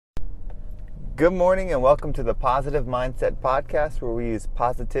Good morning and welcome to the Positive Mindset Podcast, where we use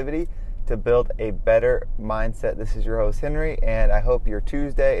positivity to build a better mindset. This is your host, Henry, and I hope your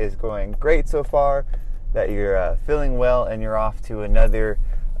Tuesday is going great so far, that you're feeling well, and you're off to another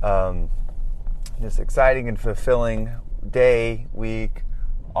just exciting and fulfilling day, week,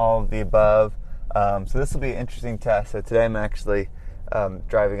 all of the above. So this will be an interesting test. So today I'm actually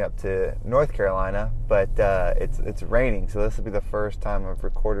driving up to North Carolina, but it's raining, so this will be the first time I've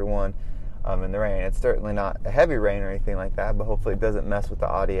recorded one in the rain. It's certainly not a heavy rain or anything like that, but hopefully it doesn't mess with the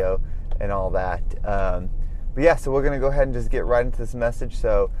audio and all that. But yeah, so we're going to go ahead and just get right into this message.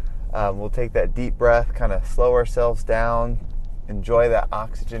 So we'll take that deep breath, kind of slow ourselves down, enjoy that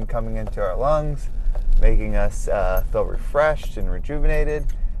oxygen coming into our lungs, making us feel refreshed and rejuvenated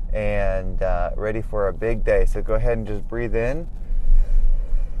and ready for a big day. So go ahead and just breathe in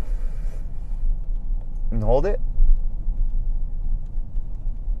and hold it.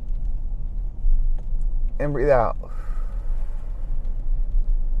 And breathe out.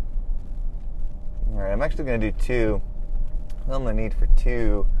 Alright, I'm actually going to do two. I'm going to need for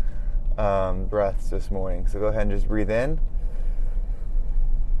two breaths this morning. So go ahead and just breathe in.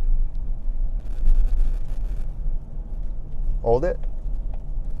 Hold it.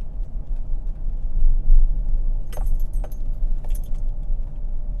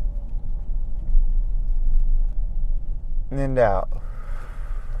 And out.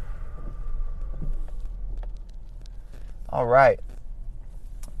 All right,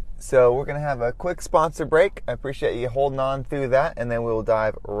 so we're going to have a quick sponsor break. I appreciate you holding on through that, and then we'll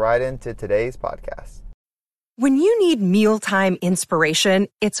dive right into today's podcast. When you need mealtime inspiration,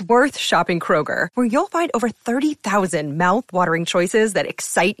 it's worth shopping Kroger, where you'll find over 30,000 mouth-watering choices that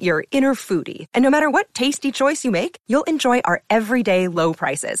excite your inner foodie. And no matter what tasty choice you make, you'll enjoy our everyday low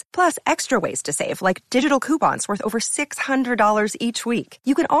prices, plus extra ways to save, like digital coupons worth over $600 each week.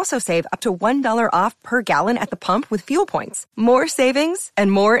 You can also save up to $1 off per gallon at the pump with fuel points. More savings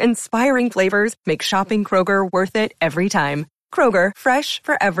and more inspiring flavors make shopping Kroger worth it every time. Kroger, fresh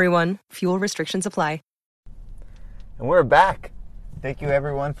for everyone. Fuel restrictions apply. And we're back. Thank you,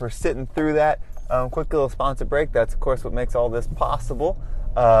 everyone, for sitting through that quick little sponsor break. That's, of course, what makes all this possible.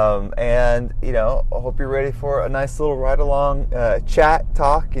 And, you know, I hope you're ready for a nice little ride-along chat,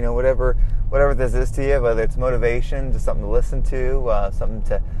 talk, you know, whatever this is to you, whether it's motivation, just something to listen to, something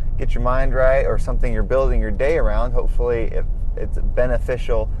to get your mind right, or something you're building your day around. Hopefully it's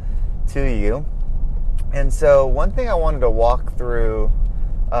beneficial to you. And so one thing I wanted to walk through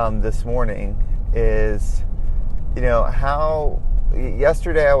this morning is, you know, how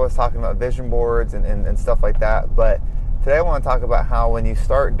yesterday I was talking about vision boards and stuff like that, but today I want to talk about how when you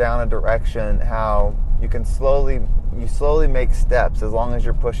start down a direction, how you can slowly make steps as long as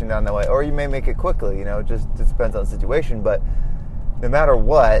you're pushing down that way, or you may make it quickly, you know, it just depends on the situation. But no matter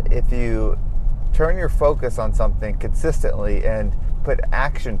what, if you turn your focus on something consistently and put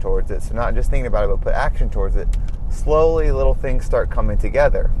action towards it, so not just thinking about it, but put action towards it, slowly little things start coming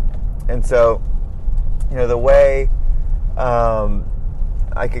together. And so, you know, the way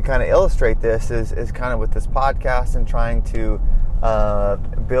I could kind of illustrate this is kind of with this podcast and trying to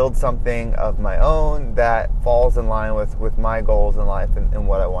build something of my own that falls in line with my goals in life and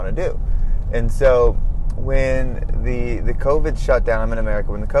what I want to do. And so when the COVID shutdown, I'm in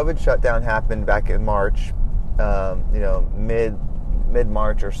America, when the COVID shutdown happened back in March, you know,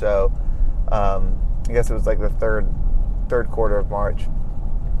 mid-March or so, I guess it was like the third quarter of March.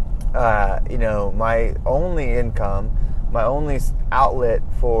 You know, my only income, my only outlet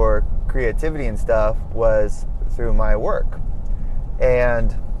for creativity and stuff was through my work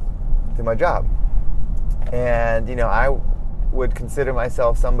and through my job. And, you know, I would consider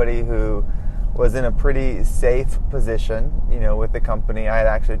myself somebody who was in a pretty safe position, you know, with the company. I had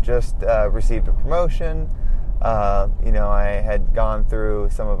actually just received a promotion. You know, I had gone through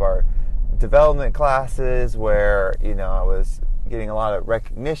some of our development classes where, you know, I was getting a lot of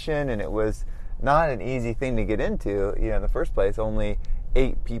recognition, and it was not an easy thing to get into, you know, in the first place. Only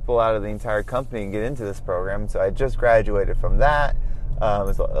 8 people out of the entire company get into this program. So I just graduated from that.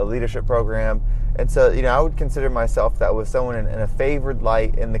 It's a leadership program. And so, you know, I would consider myself that was someone in a favored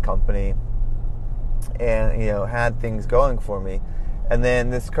light in the company and, you know, had things going for me. And then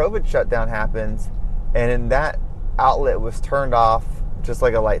this COVID shutdown happens, and that outlet was turned off just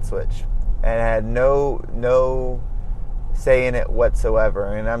like a light switch. And I had no say in it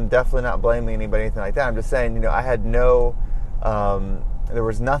whatsoever. And I'm definitely not blaming anybody or anything like that. I'm just saying, you know, I had there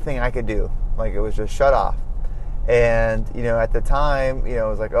was nothing I could do. Like, it was just shut off. And, you know, at the time, you know, it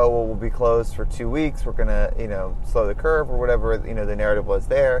was like, oh, well, we'll be closed for 2 weeks. We're going to, you know, slow the curve or whatever, you know, the narrative was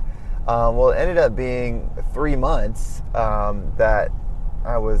there. Well, it ended up being 3 months that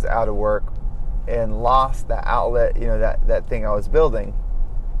I was out of work and lost that outlet, that thing I was building.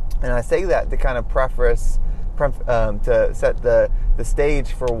 And I say that to kind of to set the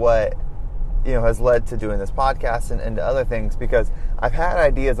stage for what has led to doing this podcast and to other things, because I've had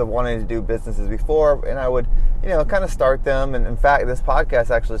ideas of wanting to do businesses before, and I would kind of start them. And in fact, this podcast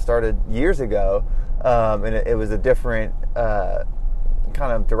actually started years ago, and it was a different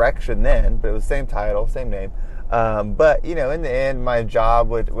kind of direction then, but it was the same title, same name. But in the end, my job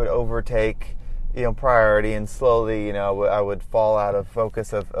would overtake priority, and slowly I would fall out of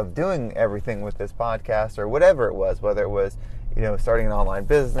focus of doing everything with this podcast or whatever it was, whether it was starting an online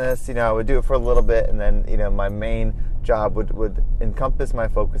business. I would do it for a little bit, and then my main job would encompass my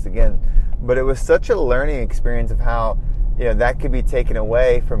focus again. But it was such a learning experience of how that could be taken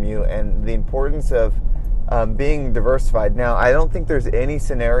away from you, and the importance of being diversified. Now, I don't think there's any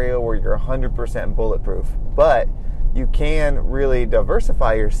scenario where you're 100% bulletproof, but you can really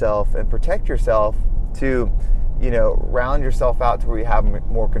diversify yourself and protect yourself to round yourself out to where you have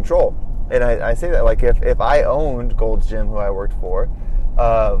more control. And I say that, like, if I owned Gold's Gym, who I worked for,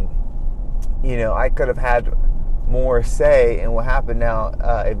 I could have had more say in what happened. Now,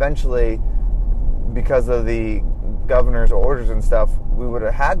 eventually, because of the governor's orders and stuff, we would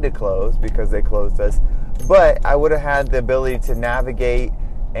have had to close because they closed us. But I would have had the ability to navigate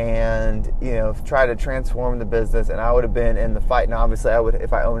and, try to transform the business, and I would have been in the fight. And obviously,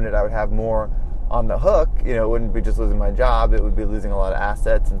 if I owned it, I would have more on the hook. It wouldn't be just losing my job, it would be losing a lot of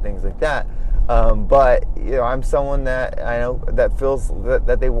assets and things like that. But I'm someone that I know that feels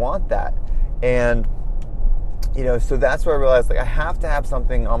that they want that, and so that's where I realized, like, I have to have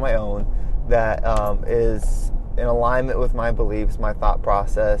something on my own that is in alignment with my beliefs, my thought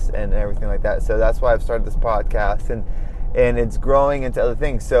process, and everything like that. So that's why I've started this podcast, and it's growing into other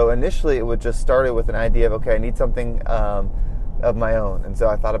things. So initially, it would just started with an idea of, okay, I need something of my own. And so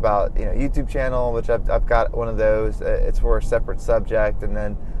I thought about YouTube channel, which I've got one of those. It's for a separate subject. And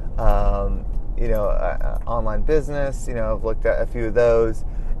then online business, I've looked at a few of those,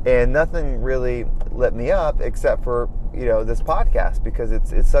 and nothing really lit me up except for this podcast, because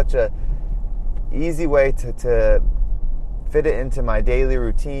it's such a easy way to fit it into my daily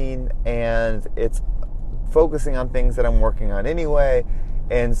routine, and it's focusing on things that I'm working on anyway.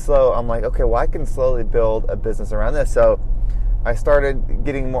 And so I'm like, okay, well, I can slowly build a business around this. So I started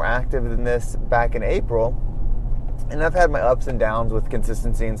getting more active in this back in April, and I've had my ups and downs with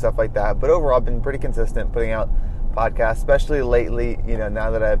consistency and stuff like that, but overall I've been pretty consistent putting out podcasts, especially lately,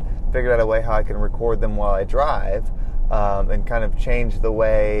 now that I've figured out a way how I can record them while I drive, and kind of change the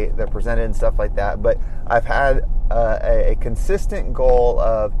way they're presented and stuff like that. But I've had a consistent goal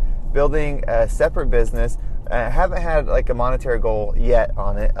of building a separate business. I haven't had like a monetary goal yet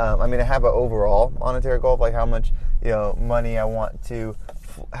on it. I have an overall monetary goal of like how much money I want to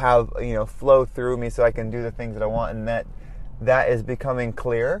have flow through me so I can do the things that I want, and that is becoming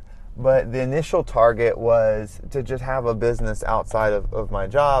clear. But the initial target was to just have a business outside of my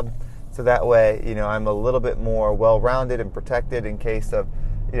job, so that way I'm a little bit more well-rounded and protected in case of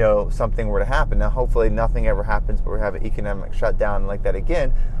something were to happen. Now, hopefully nothing ever happens where we have an economic shutdown like that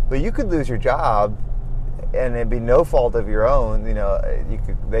again, but you could lose your job and it'd be no fault of your own.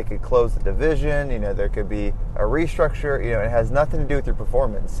 They could close the division. There could be a restructure. It has nothing to do with your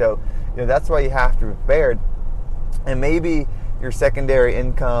performance. So, that's why you have to be prepared. And maybe your secondary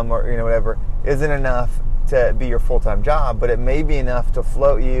income or whatever isn't enough to be your full-time job, but it may be enough to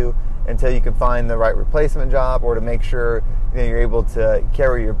float you until you can find the right replacement job, or to make sure you're able to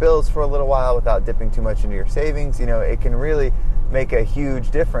carry your bills for a little while without dipping too much into your savings. It can really make a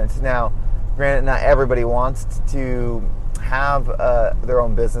huge difference. Now, granted, not everybody wants to have their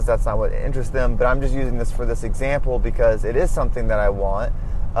own business. That's not what interests them. But I'm just using this for this example because it is something that I want.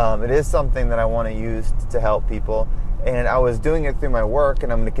 It is something that I want to use to help people. And I was doing it through my work,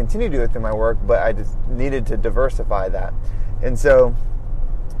 and I'm going to continue to do it through my work, but I just needed to diversify that. And so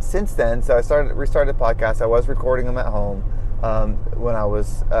since then, I restarted the podcast. I was recording them at home when I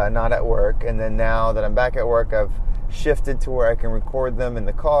was not at work. And then now that I'm back at work, I've shifted to where I can record them in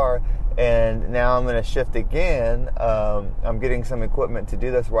the car. And now I'm going to shift again. I'm getting some equipment to do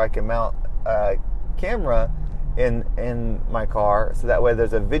this where I can mount a camera in my car, so that way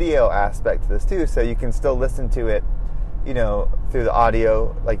there's a video aspect to this too, so you can still listen to it through the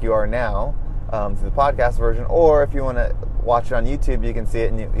audio like you are now, through the podcast version, or if you want to watch it on YouTube, you can see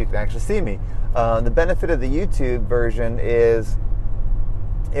it and you can actually see me. The benefit of the YouTube version is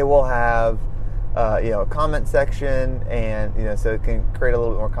it will have a comment section, and so it can create a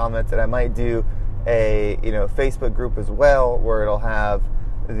little bit more comments. And I might do a Facebook group as well, where it'll have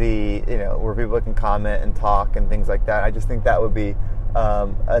the where people can comment and talk and things like that. I just think that would be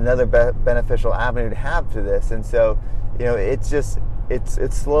another beneficial avenue to have to this. And so,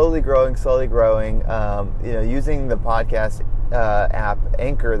 it's slowly growing. Using the podcast app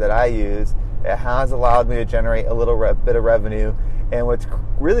Anchor that I use, it has allowed me to generate a little bit of revenue. And what's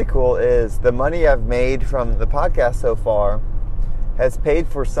really cool is the money I've made from the podcast so far has paid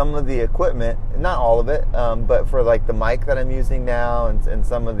for some of the equipment, not all of it, but for like the mic that I'm using now and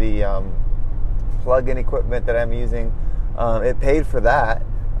some of the plug-in equipment that I'm using. It paid for that.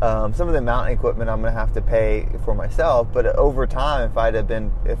 Some of the mounting equipment I'm going to have to pay for myself, but over time,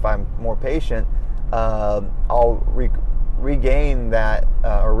 if I'm more patient, I'll regain that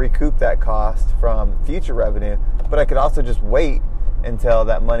or recoup that cost from future revenue. But I could also just wait until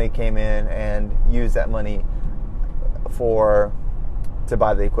that money came in and use that money to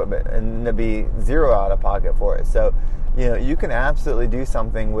buy the equipment and to be zero out of pocket for it. So, you can absolutely do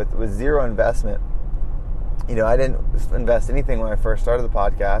something with zero investment. I didn't invest anything when I first started the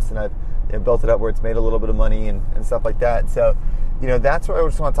podcast, and I've built it up where it's made a little bit of money and stuff like that. So, that's what I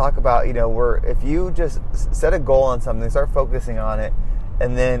just want to talk about. Where if you just set a goal on something, start focusing on it,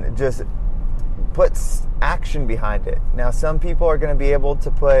 and then just put action behind it. Now, some people are going to be able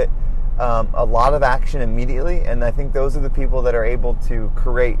to put a lot of action immediately, and I think those are the people that are able to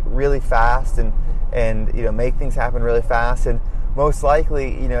create really fast and make things happen really fast. And most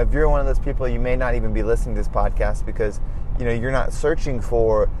likely, if you're one of those people, you may not even be listening to this podcast because you're not searching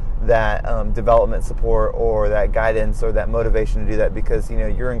for that development support or that guidance or that motivation to do that because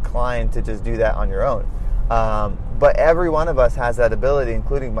you're inclined to just do that on your own. But every one of us has that ability,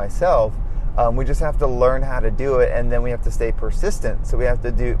 including myself. We just have to learn how to do it, and then we have to stay persistent. So we have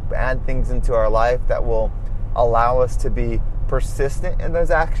to add things into our life that will allow us to be persistent in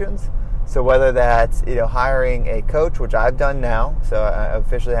those actions. So whether that's hiring a coach, which I've done now, so I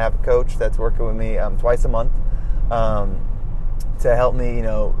officially have a coach that's working with me twice a month to help me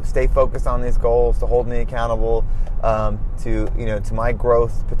stay focused on these goals, to hold me accountable to my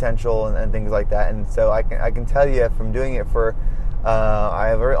growth potential and things like that. And so I can tell you from doing it for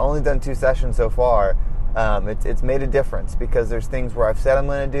I've only done 2 sessions so far. It's made a difference because there's things where I've said I'm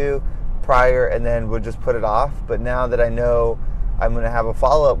going to do prior and then would just put it off. But now that I know I'm going to have a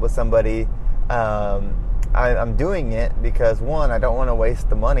follow-up with somebody, I'm doing it because, one, I don't want to waste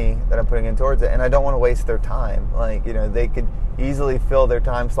the money that I'm putting in towards it, and I don't want to waste their time. They could easily fill their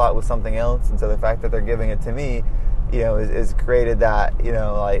time slot with something else, and so the fact that they're giving it to me, is created that,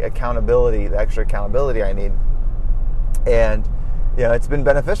 accountability, the extra accountability I need. And it's been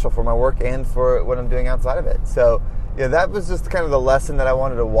beneficial for my work and for what I'm doing outside of it. So, that was just kind of the lesson that I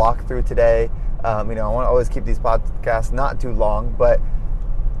wanted to walk through today. I want to always keep these podcasts not too long, but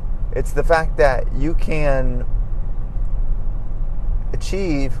it's the fact that you can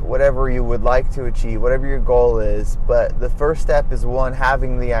achieve whatever you would like to achieve, whatever your goal is. But the first step is, one,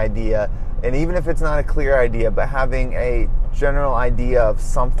 having the idea. And even if it's not a clear idea, but having a general idea of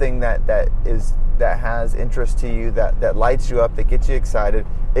something that has interest to you, that lights you up, that gets you excited.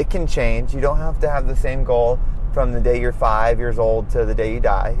 It can change. You don't have to have the same goal from the day you're 5 years old to the day you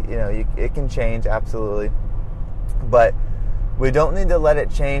die. It can change, absolutely. But we don't need to let it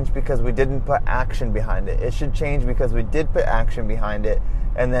change because we didn't put action behind it. It should change because we did put action behind it,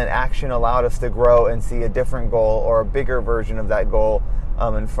 and then action allowed us to grow and see a different goal or a bigger version of that goal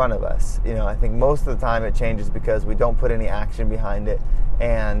in front of us. I think most of the time it changes because we don't put any action behind it,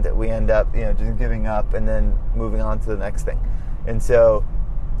 and we end up, just giving up and then moving on to the next thing. And so,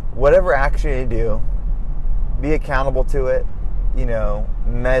 whatever action you do, be accountable to it.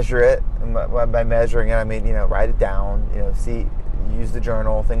 Measure it. And by measuring it, I mean, write it down. Use the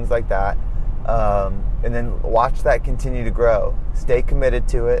journal, things like that. And then watch that continue to grow. Stay committed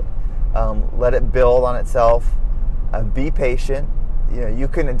to it. Let it build on itself. Be patient. You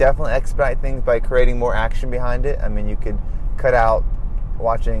can definitely expedite things by creating more action behind it. I mean, you could cut out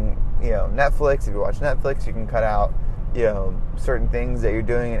watching, Netflix. If you watch Netflix, you can cut out, certain things that you're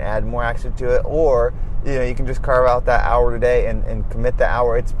doing and add more action to it. Or, you can just carve out that hour today and commit the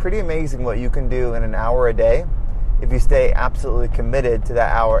hour. It's pretty amazing what you can do in an hour a day if you stay absolutely committed to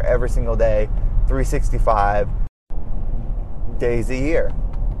that hour every single day, 365 days a year.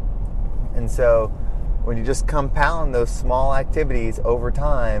 And so when you just compound those small activities over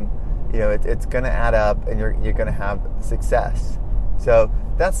time, it's going to add up and you're going to have success. So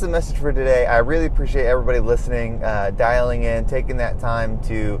that's the message for today. I really appreciate everybody listening, dialing in, taking that time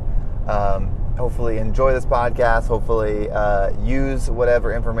to hopefully enjoy this podcast, hopefully use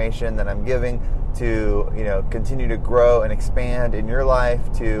whatever information that I'm giving to continue to grow and expand in your life,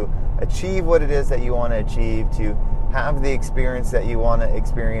 to achieve what it is that you want to achieve, to have the experience that you want to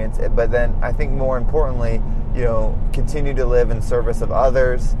experience, but then I think more importantly, continue to live in service of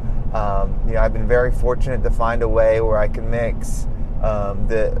others. I've been very fortunate to find a way where I can mix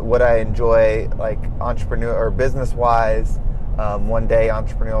what I enjoy, like entrepreneur or business-wise, one day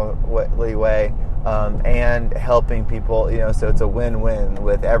entrepreneurially way, and helping people. So it's a win-win.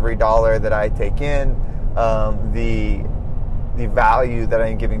 With every dollar that I take in, the value that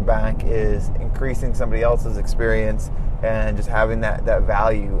I'm giving back is increasing somebody else's experience and just having that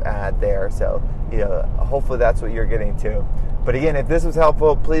value add there. So, hopefully that's what you're getting to. But again, if this was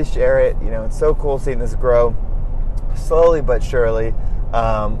helpful, please share it. It's so cool seeing this grow slowly but surely.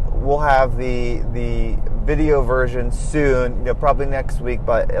 We'll have the video version soon, probably next week,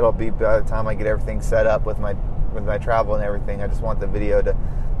 but it'll be by the time I get everything set up with my travel and everything. I just want the video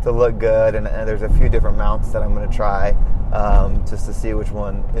to look good, and there's a few different mounts that I'm going to try just to see which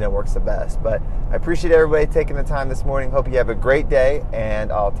one works the best. But I appreciate everybody taking the time this morning. Hope you have a great day,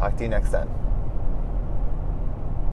 and I'll talk to you next time.